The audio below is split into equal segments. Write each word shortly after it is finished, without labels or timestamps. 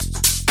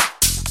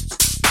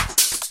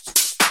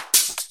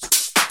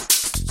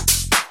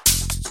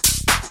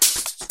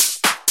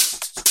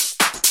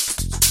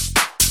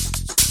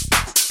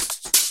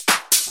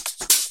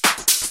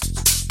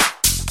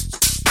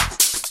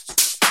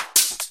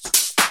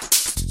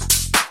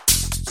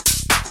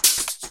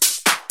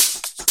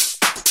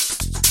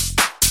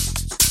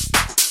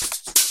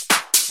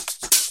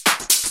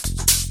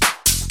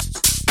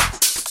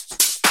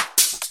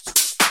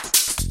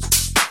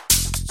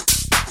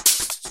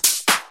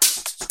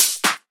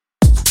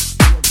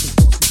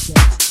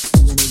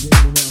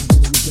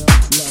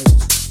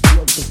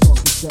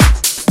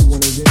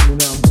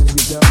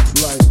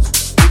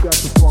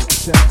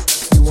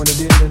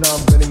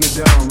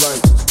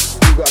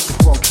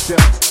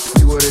sound?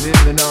 You want it in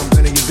and I'm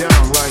gunning you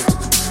down like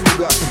you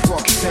got the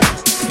funky sound.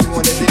 You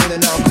want it in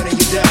and I'm gunning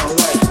you down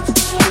like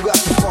you got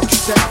the funky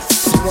sound.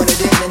 You want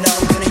it in and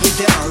I'm gunning you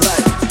down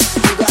like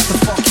you got the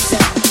funky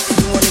sound.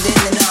 You want it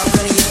in and I'm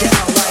gunning you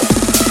down like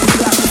you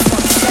got the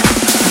funky sound.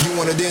 You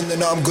want it in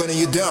and I'm gunning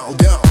you down,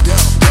 down,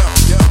 down, down,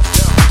 down,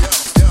 down,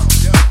 down,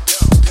 down,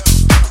 down,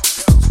 down.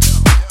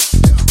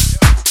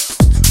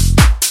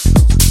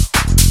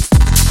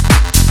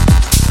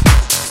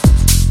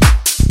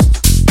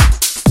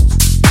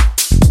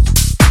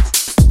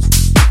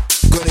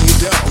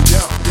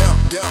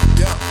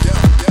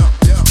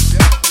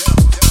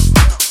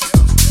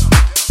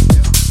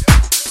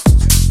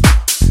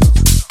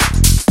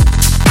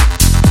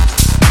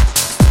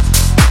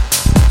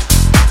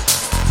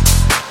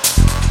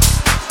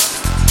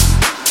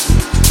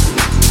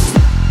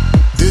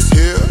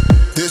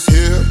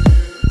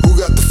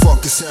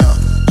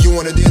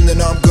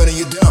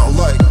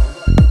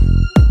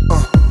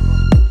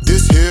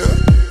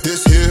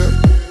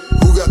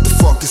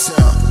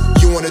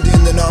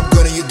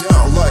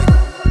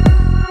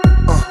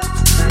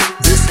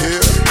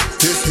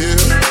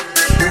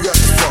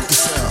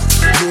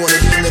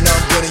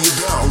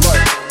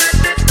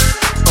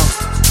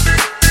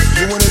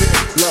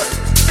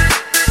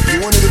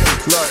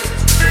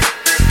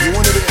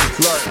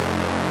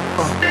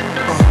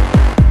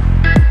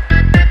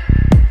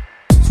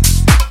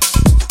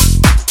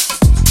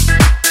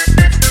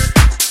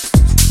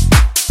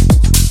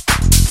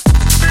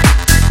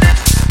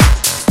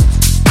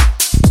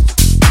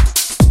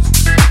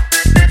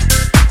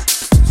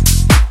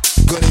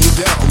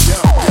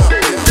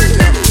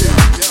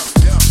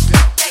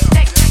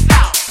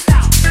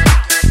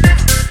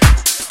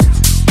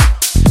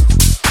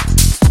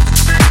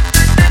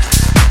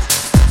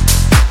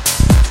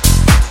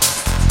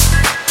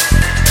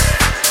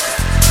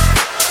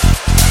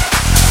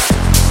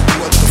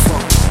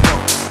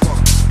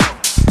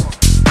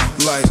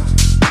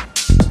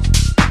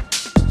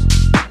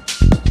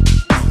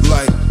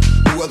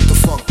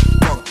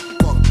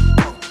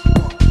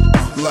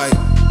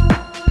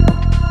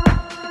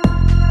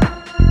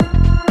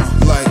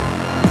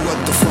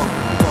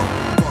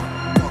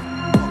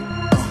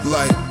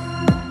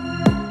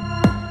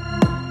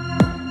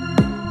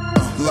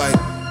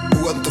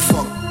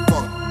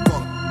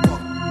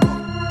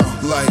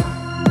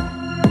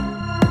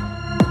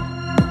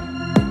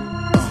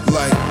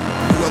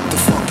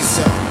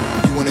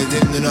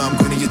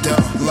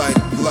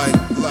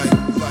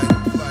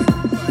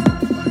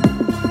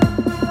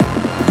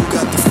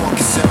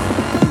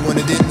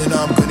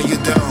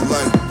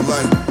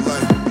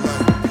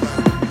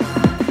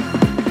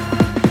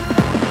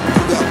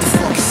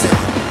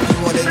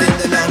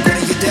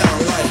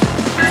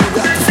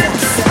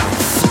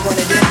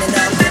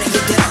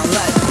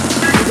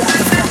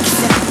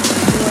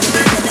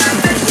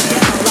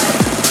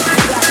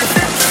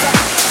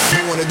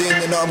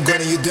 I'm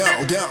gunning you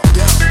down, down.